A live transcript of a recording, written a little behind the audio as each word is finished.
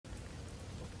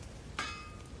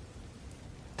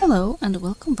Hello and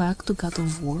welcome back to God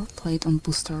of War, played on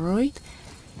Boosteroid.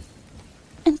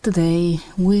 And today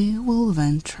we will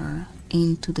venture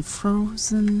into the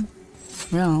frozen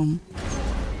realm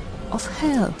of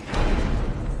Hell.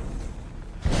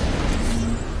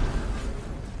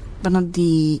 But not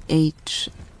the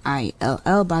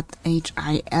H-I-L-L, but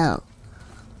H-I-L.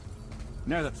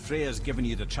 Now that Freya's given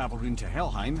you the travel rune to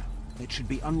Helheim, it should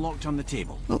be unlocked on the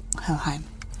table. Oh, Helheim.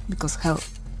 Because Hell...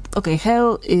 Okay,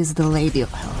 Hel is the lady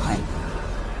of Helheim.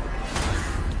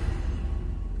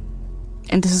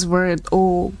 And this is where it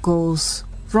all goes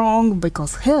wrong,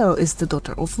 because Hel is the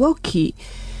daughter of Loki.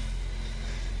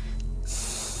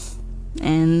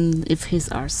 And if he's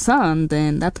our son,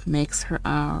 then that makes her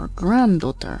our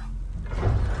granddaughter.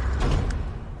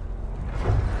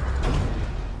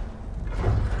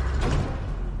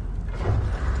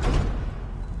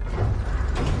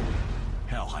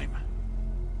 Helheim.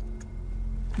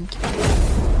 Okay.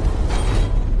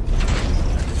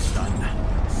 It's done.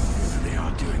 They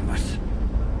are doing this.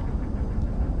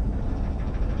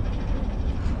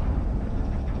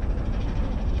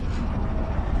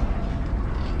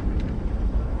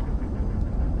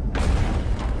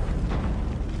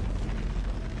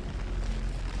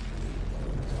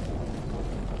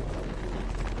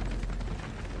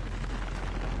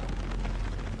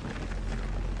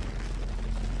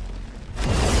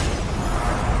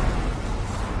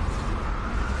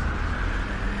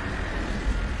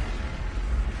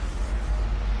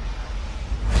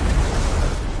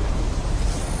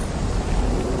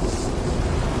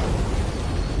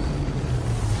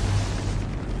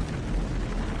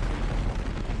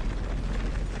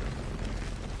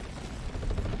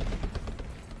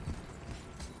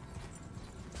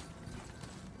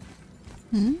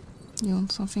 You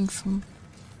want something from...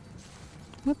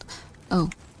 What? Oh,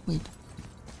 wait.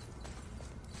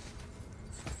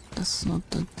 That's not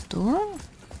the door?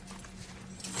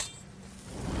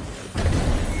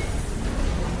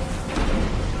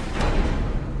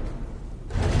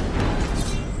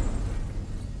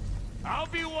 I'll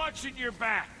be watching your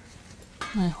back.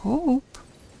 I hope.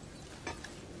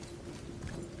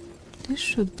 This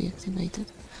should be activated.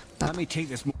 Let me take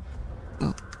this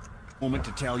Oh. moment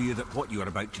to tell you that what you are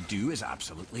about to do is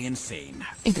absolutely insane.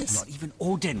 It is. Not even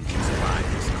Odin can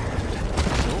survive this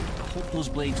cold. So, I hope those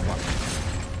blades work.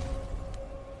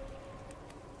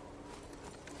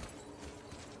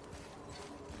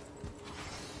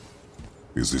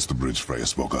 Is this the bridge Freya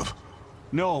spoke of?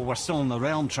 No, we're still on the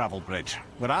realm travel bridge.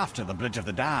 We're after the Bridge of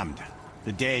the Damned.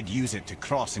 The dead use it to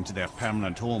cross into their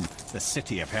permanent home, the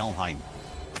city of Helheim.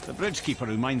 The bridgekeeper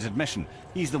who minds admission,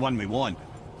 he's the one we want.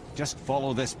 Just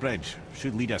follow this bridge.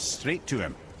 Should lead us straight to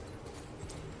him.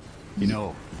 You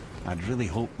know, I'd really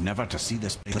hope never to see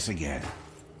this place again.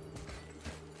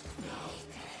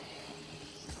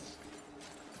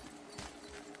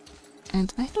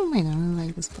 And I don't mind, I really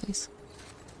like this place.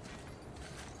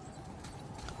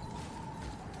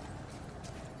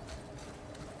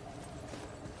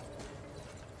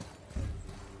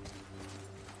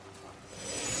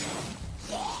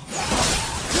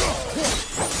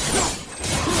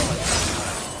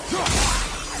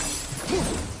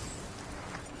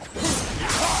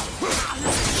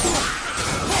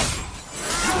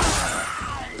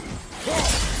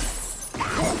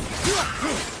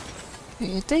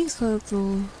 It takes a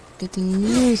little getting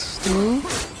used to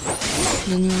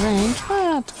the new range,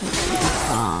 but we'll be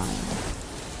fine.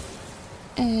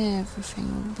 Everything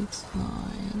will be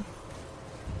fine.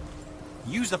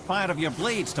 Use the fire of your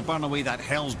blades to burn away that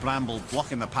hell's bramble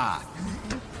blocking the path.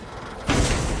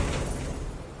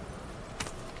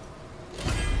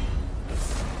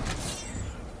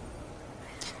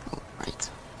 Alright,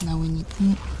 now we need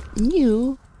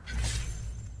new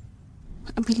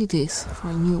abilities for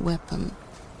a new weapon.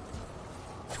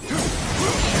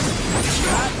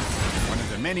 One of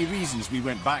the many reasons we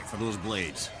went back for those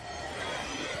blades.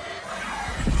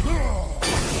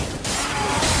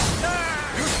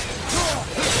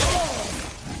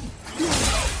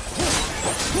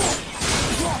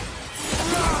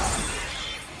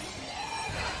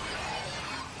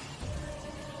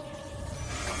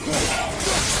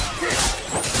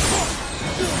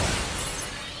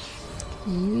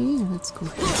 Okay, let's go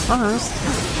first.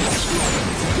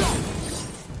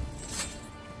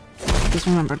 Because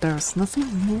remember, there's nothing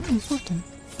more important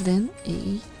than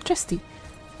a chesty.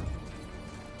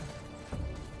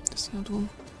 That's not one.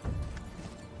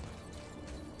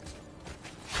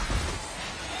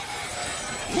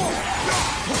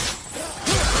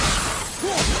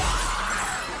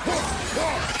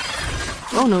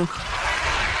 Oh no.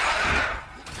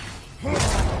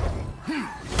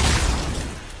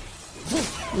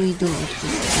 we do need to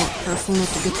be more careful not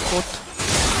to get caught.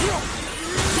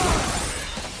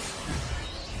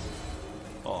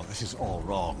 Oh, this is all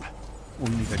wrong.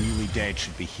 Only the newly dead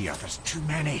should be here. There's too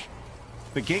many.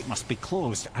 The gate must be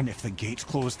closed, and if the gate's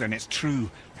closed, then it's true.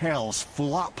 Hell's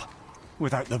full up.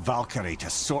 Without the Valkyrie to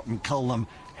sort and kill them,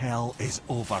 hell is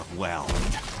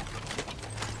overwhelmed.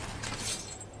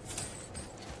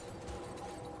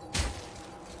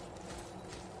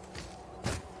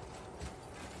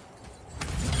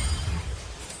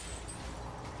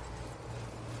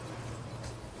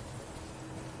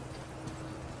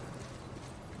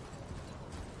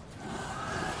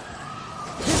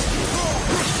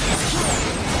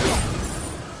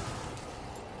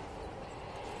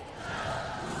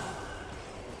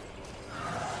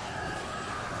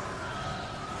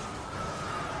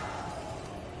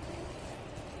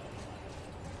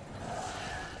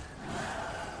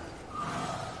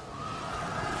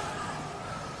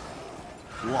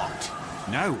 Locked.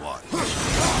 Now what?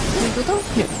 We go down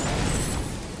here.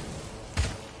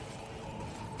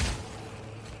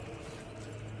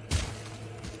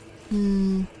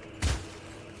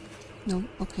 No,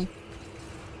 okay.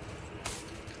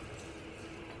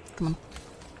 Come on.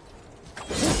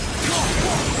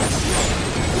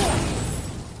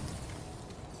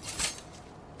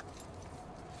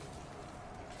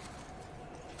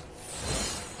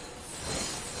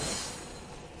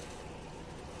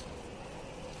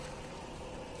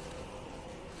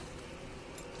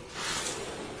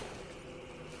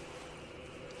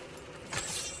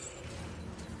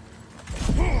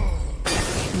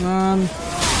 Run.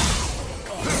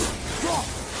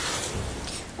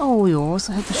 Oh, you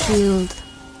also have a shield.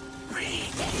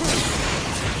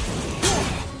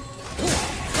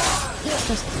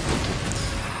 Just...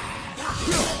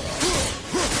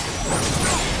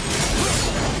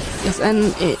 Yes,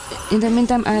 and in the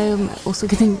meantime, I'm also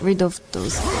getting rid of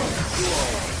those.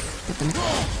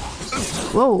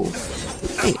 Whoa.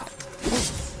 Hey.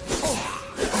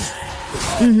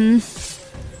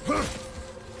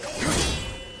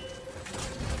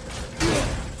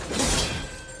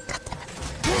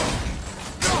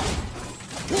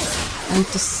 I need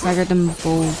to stagger them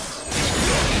both.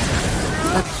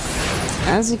 But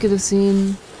as you could have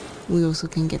seen, we also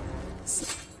can get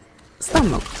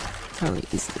stun locked fairly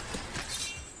easily.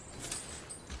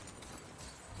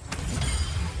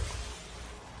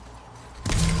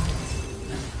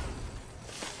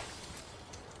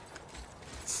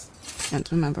 And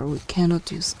remember, we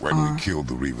cannot use When our we killed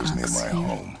the Reavers near axe my here.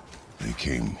 home, they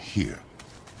came here.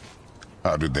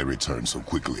 How did they return so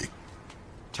quickly?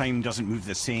 Time doesn't move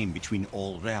the same between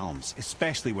all realms,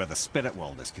 especially where the spirit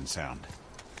world is concerned.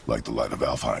 Like the light of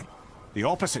Alfheim. The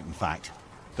opposite, in fact.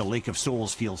 The Lake of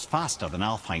Souls feels faster than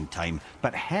Alfheim time,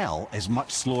 but Hell is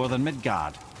much slower than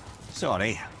Midgard.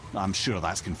 Sorry, I'm sure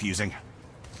that's confusing.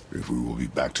 If we will be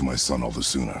back to my son all the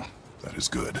sooner, that is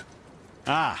good.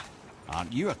 Ah,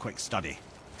 aren't you a quick study?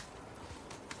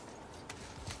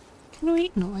 Can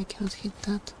we? No, I cannot hit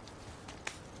that.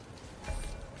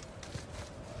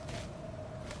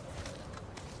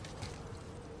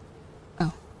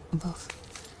 Oh, above.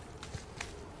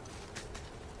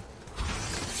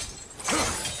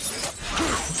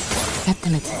 God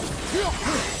damn it.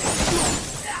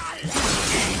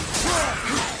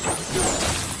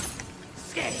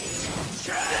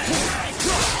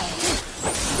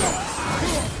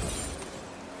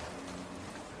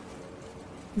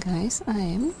 Guys, I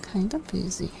am kinda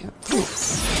busy here,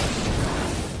 please.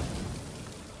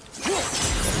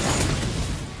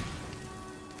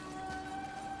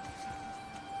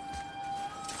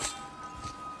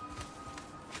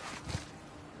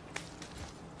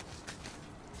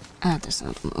 Ah, there's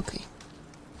another one, okay.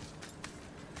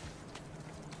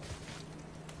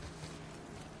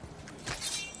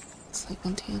 It's like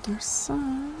on the other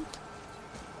side.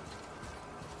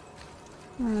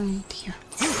 Right here.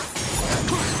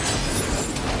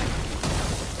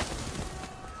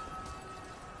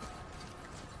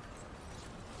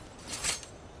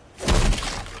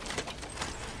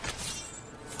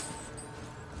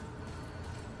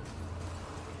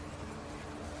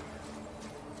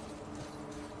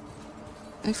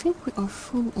 I think we are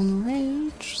full on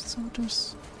rage, so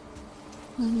there's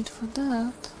no need for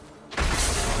that.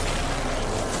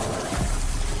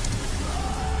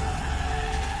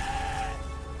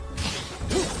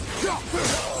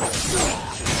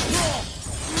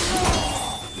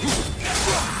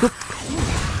 Oop.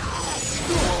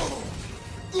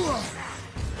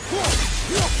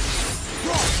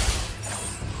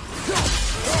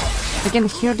 I can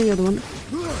hear the other one.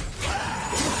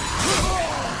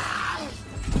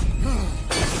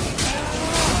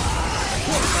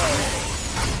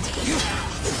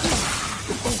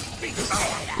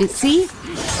 See?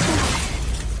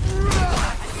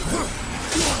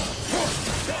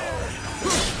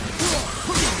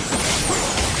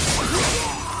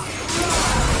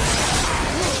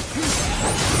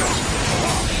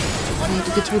 I need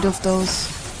to get rid of those.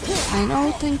 I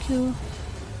know, thank you.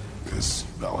 This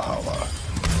Valhalla,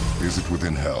 is it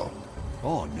within hell?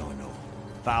 Oh, no.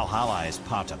 Valhalla is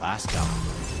part of Asgard.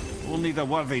 Only the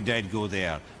worthy dead go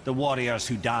there, the warriors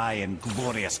who die in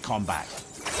glorious combat.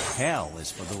 Hell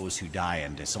is for those who die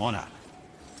in dishonor.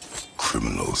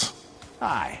 Criminals.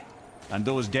 Aye, and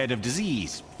those dead of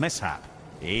disease, mishap,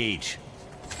 age.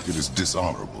 It is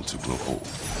dishonorable to grow old.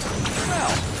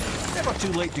 Well, never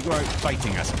too late to go out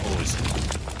fighting, I suppose.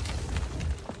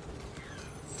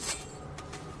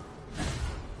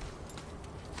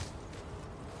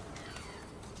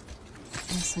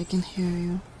 Yes, I can hear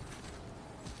you.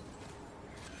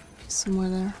 Somewhere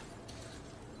there.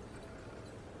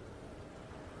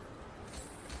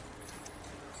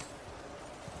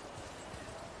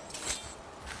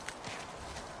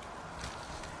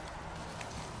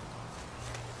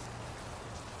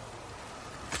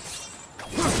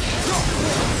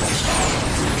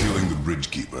 Killing the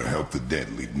bridgekeeper helped the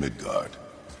dead leave Midgard.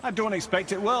 I don't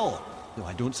expect it will, though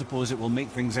I don't suppose it will make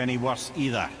things any worse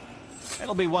either.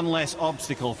 It'll be one less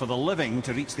obstacle for the living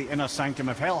to reach the inner sanctum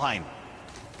of Helheim.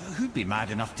 But who'd be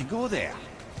mad enough to go there?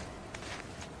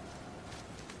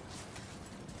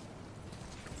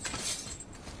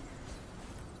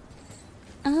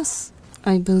 As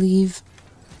I believe.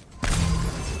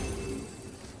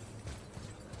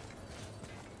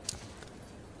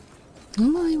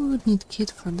 Normally we would need kit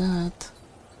for that.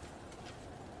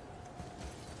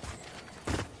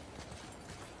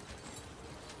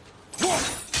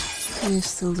 I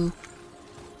still do.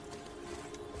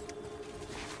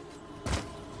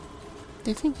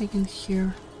 I think I can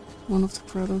hear one of the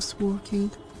Kratos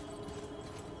working.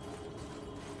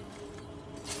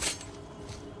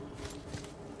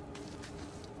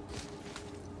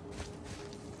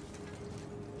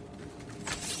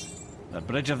 The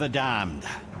Bridge of the Damned.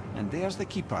 And there's the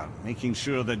Keeper, making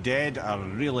sure the dead are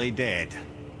really dead.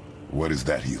 What is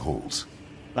that he holds?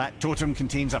 That totem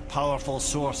contains a powerful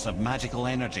source of magical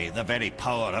energy, the very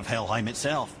power of Helheim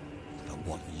itself. But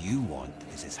what you want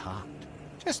is his heart.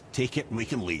 Just take it and we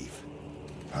can leave.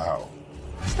 How?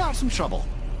 Start some trouble.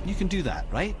 You can do that,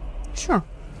 right? Sure.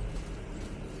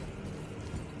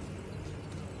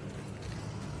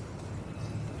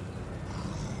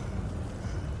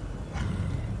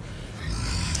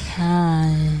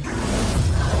 Hi.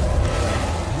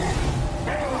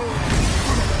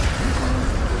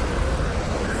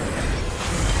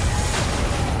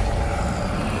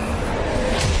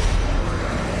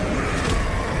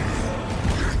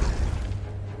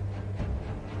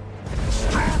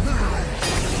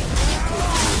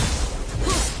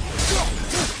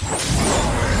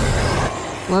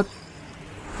 What?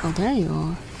 Oh, there you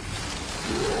are.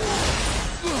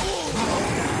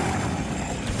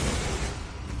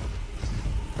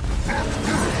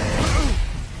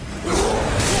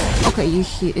 Okay,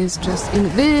 he is just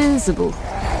invisible.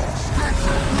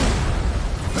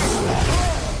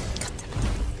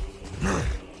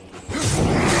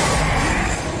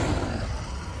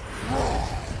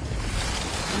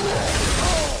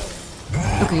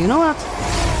 Okay, you know what?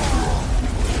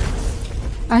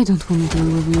 I don't want to deal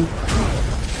with you.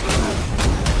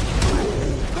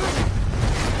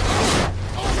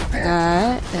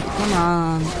 Come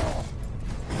on.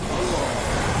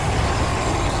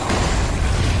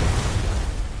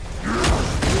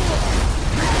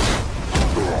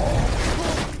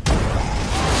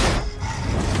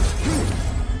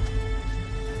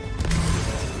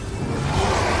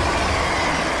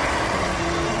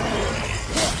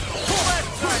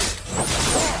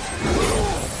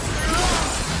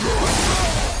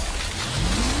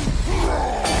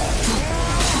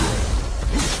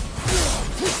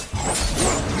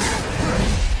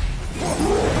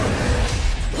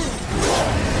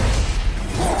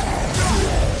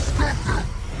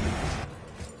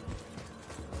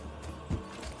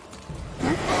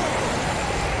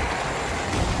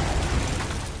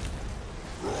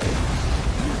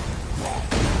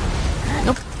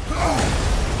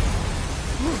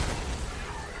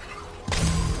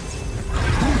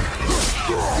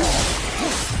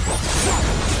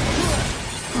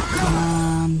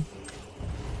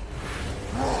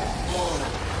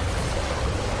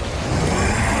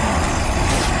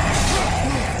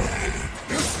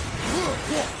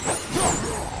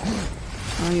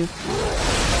 Are you?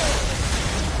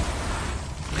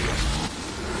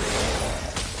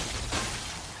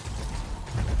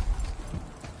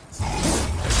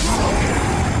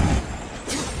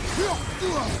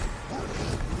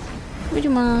 Would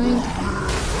you mind?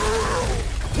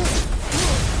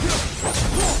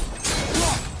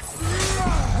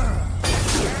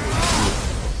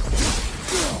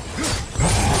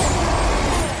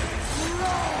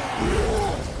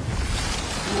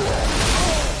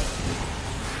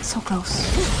 So close.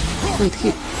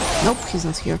 Wait, nope, he's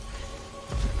not here.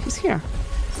 He's here.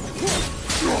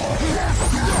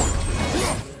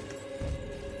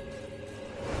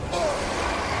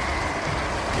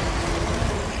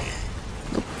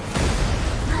 Nope.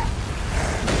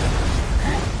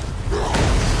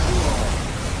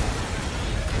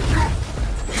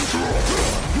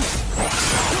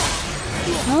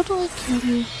 How do I kill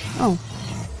you? Oh.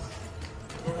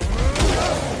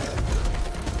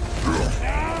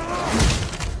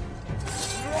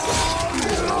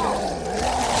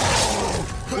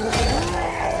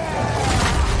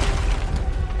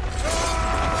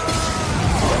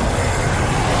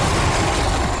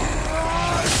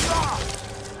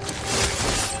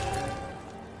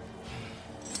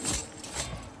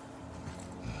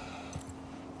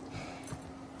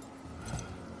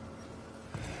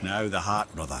 Now the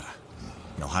heart, brother.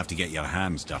 You'll have to get your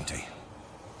hands dirty.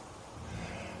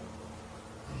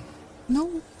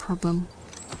 No problem.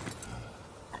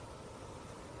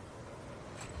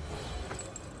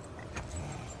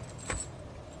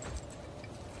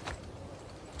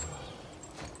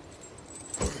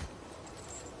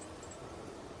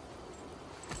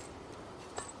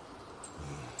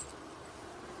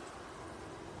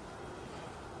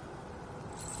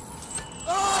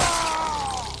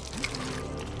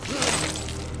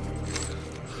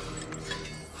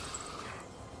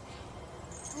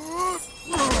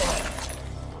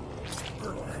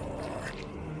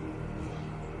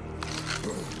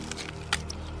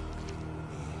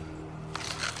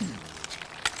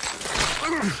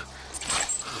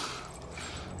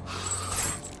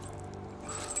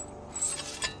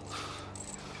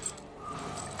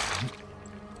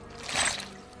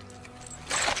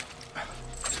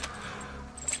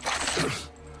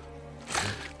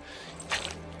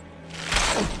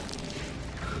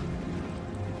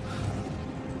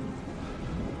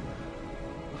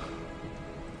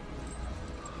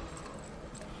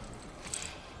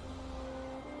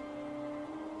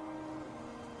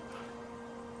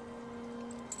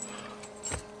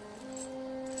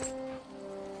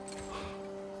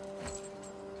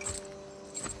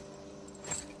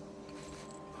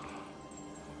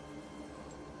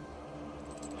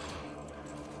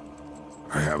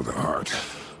 I have the heart.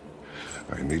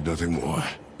 I need nothing more.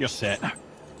 You're set.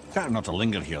 Better not to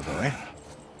linger here, though, eh?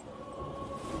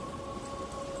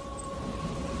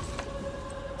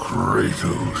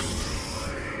 Kratos.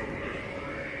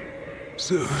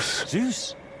 Zeus.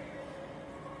 Zeus?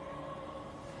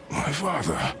 My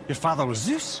father. Your father was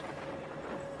Zeus?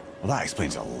 Well, that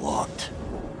explains a lot.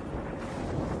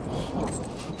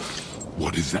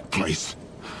 What is that place?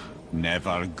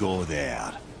 Never go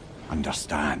there.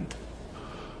 Understand?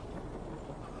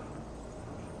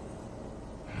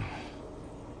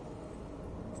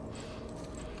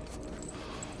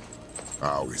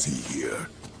 How is he here?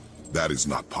 That is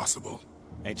not possible.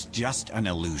 It's just an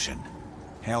illusion.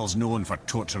 Hell's known for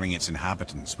torturing its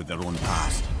inhabitants with their own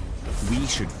past. We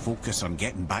should focus on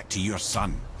getting back to your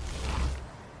son.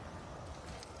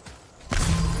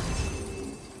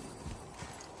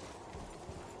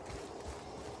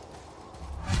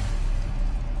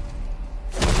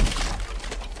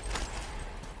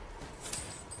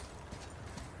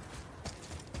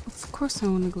 Of course I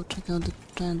want to go check out the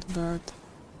giant bird.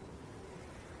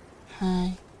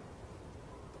 Hi.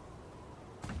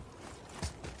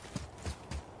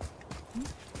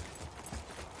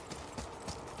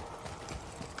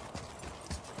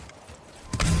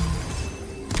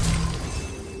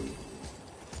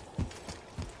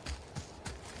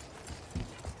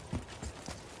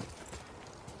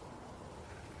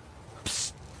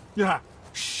 Yeah.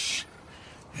 Shh.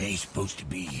 Ain't supposed to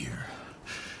be here.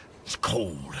 It's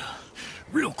cold.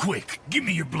 Real quick, give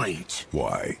me your blades.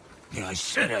 Why? Yeah, I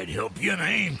said I'd help you, and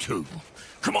I aim to.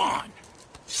 Come on!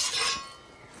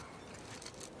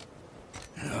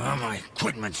 My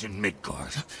equipment's in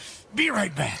Midgard. Be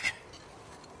right back.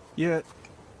 You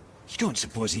don't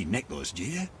suppose he'd nick those, do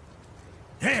you?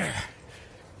 There.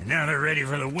 And now they're ready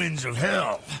for the winds of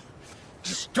hell.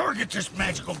 Just target this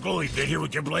magical glowy bit here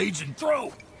with your blades and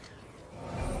throw.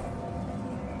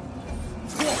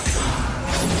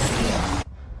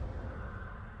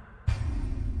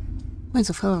 Winds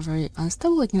of hell are very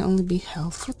unstable. They can only be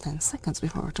held for 10 seconds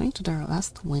before returning to their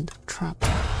last wind trap.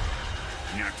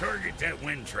 Now target that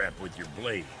wind trap with your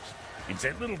blades. It's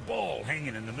that little ball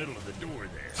hanging in the middle of the door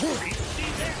there. See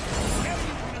that? Now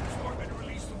you can absorb and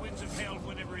release the wind winds of hell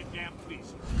whenever it damn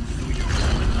pleases. Do you?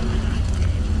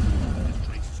 This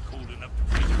place is cold enough to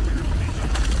freeze a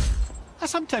bitch. I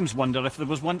sometimes wonder if there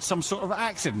was once some sort of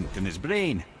accident in his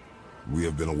brain. We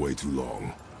have been away too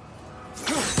long.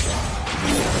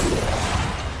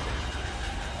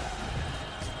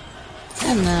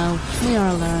 And now we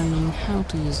are learning how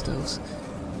to use those.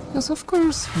 Because of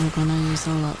course we're gonna use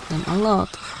them a lot.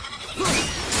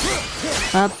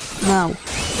 But now,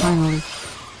 finally,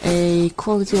 a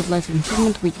quality of life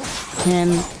improvement. We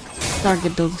can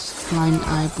target those flying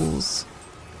eyeballs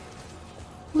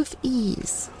with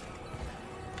ease.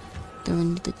 Do we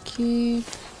need the key?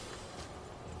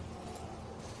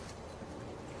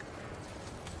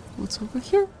 What's over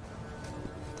here?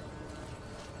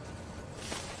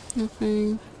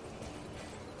 Nothing.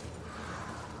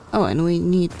 Oh, and we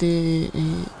need the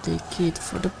kit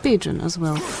for the pigeon as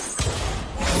well.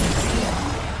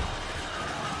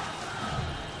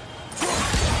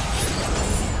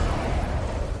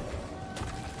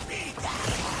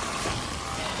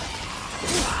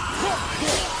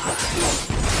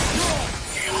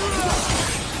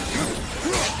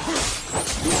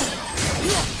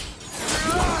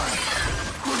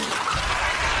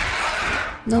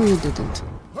 No, you didn't.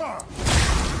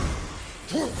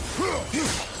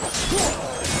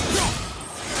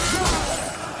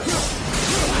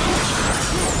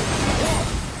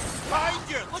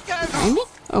 Find it?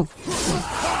 Oh.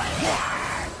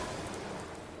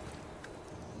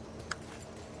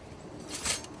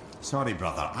 Sorry,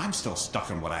 brother. I'm still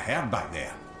stuck on what I heard back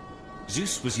there.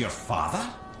 Zeus was your father?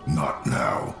 Not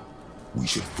now. We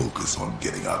should focus on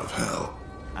getting out of hell.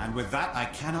 And with that, I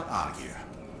cannot argue.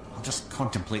 I'll just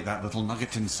contemplate that little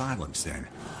nugget in silence then.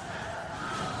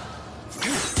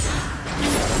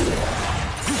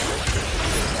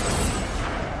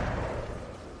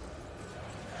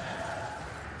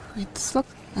 Wait, this look.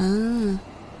 Ah.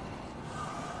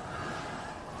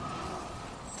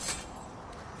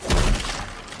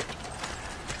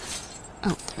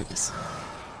 Oh, there it is.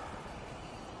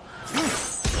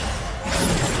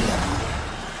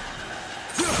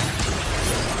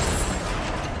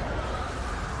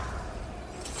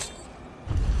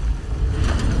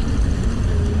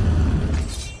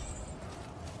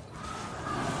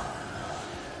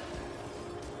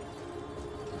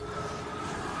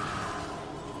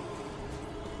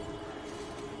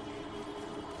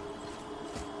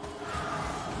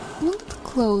 Will it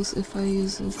close if I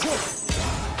use it?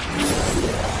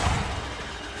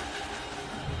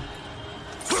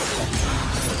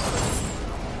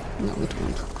 No, it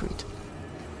won't. Great.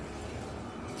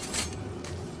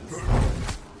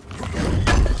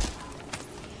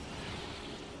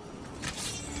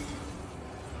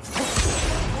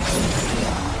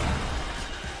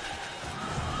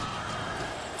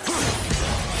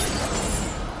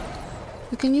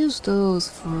 We can use those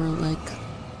for like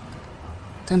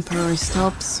temporary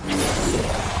stops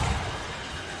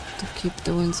to keep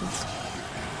the winds off.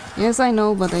 Yes, I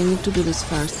know, but I need to do this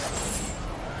first.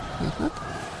 Wait, what?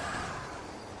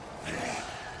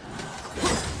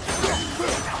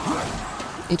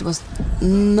 It was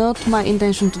not my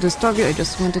intention to disturb you, I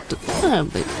just wanted to...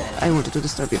 I wanted to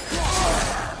disturb you.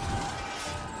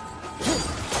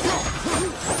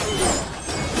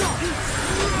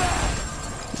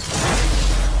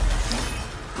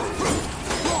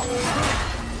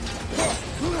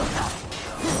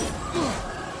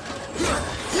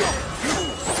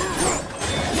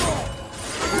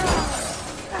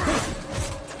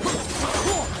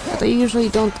 But I usually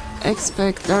don't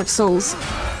expect Dark Souls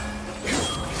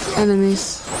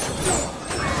enemies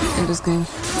in this game.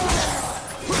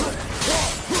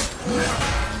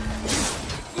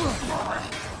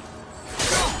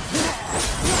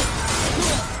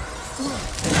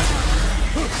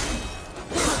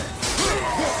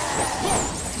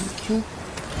 Thank you.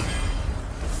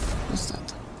 What's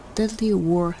that? Deadly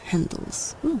War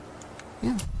Handles. Ooh,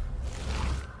 yeah.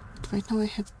 But right now I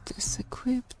have this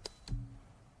equipped.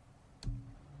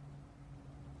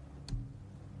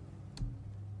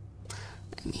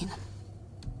 I mean,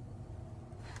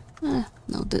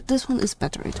 no, this one is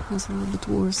better. It has a little bit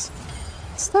worse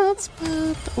stats,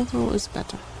 but overall it's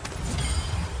better.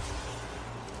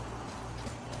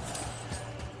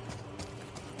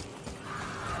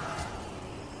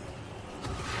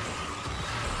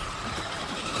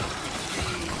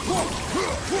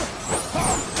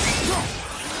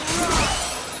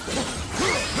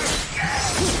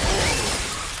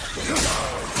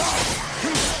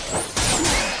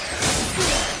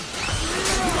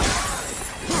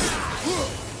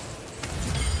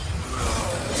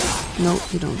 No,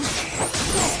 you don't.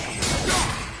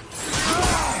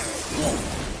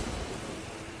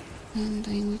 And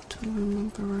I need to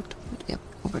remember where to put. Yep,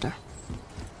 over there.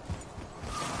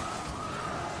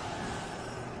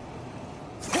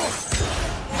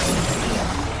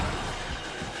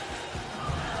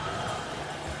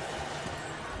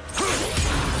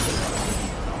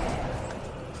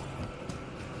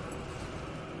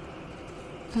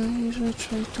 I usually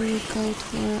try to look out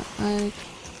where I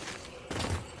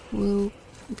will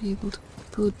be able to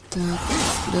put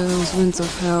those winds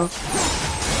of hell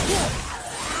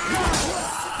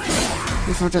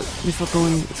before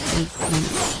going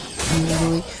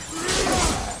usually.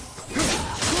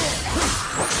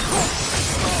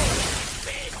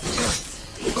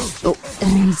 Oh,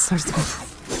 and it starts to go.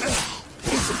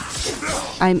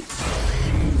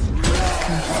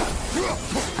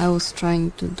 I was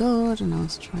trying to dodge and I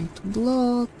was trying to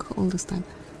block all this time.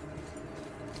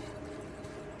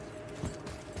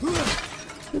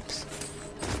 Oops.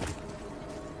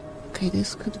 Okay,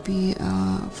 this could be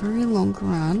a very long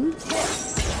run.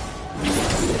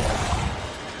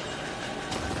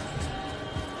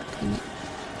 Okay,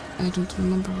 I don't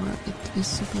remember where it is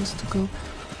supposed to go.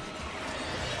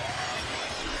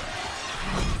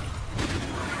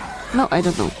 No, I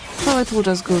don't know. So it will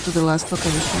just go to the last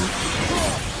location.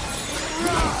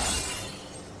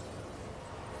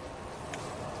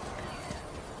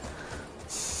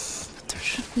 But there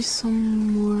should be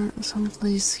some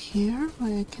place here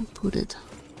where I can put it.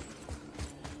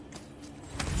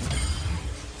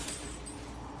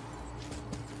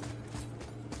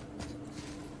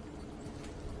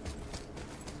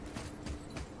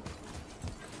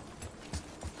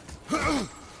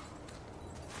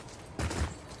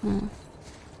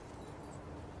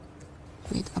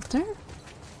 Wait, up there?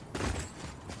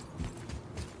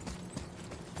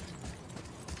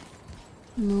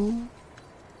 No,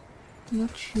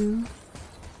 not you.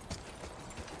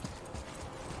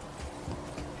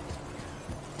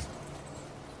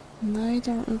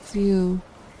 Neither of you.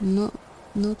 No,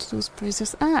 not those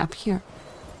places. Ah, up here.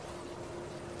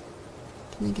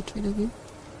 Can I get rid of you?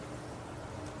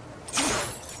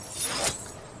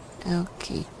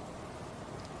 Okay.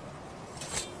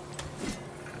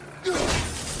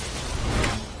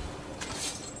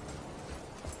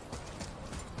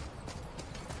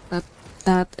 But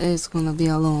that is gonna be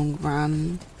a long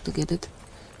run to get it.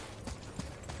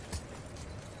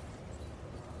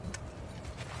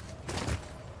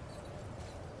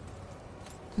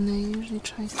 And I usually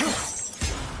try to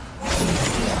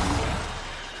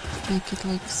make it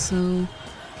like so.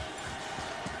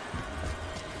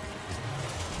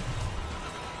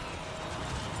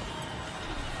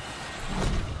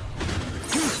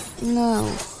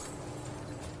 No.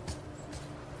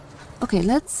 Okay,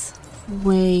 let's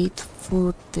wait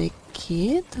for the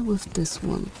kid with this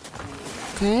one.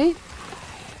 Okay?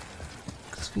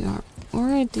 Because we are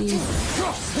already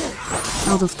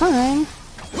out of time.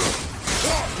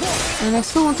 And I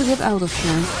still want to get out of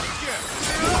here.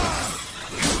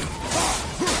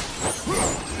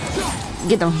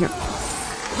 Get down here.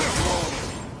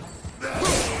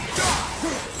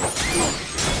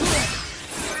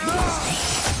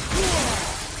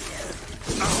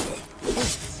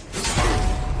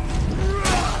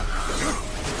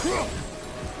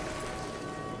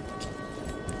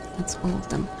 That's all of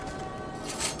them.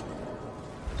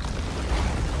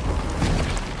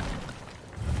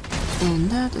 And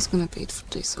that is gonna be it for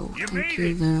today, so thank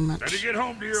you very much.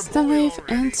 Stay safe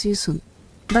and see you soon.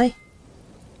 Bye!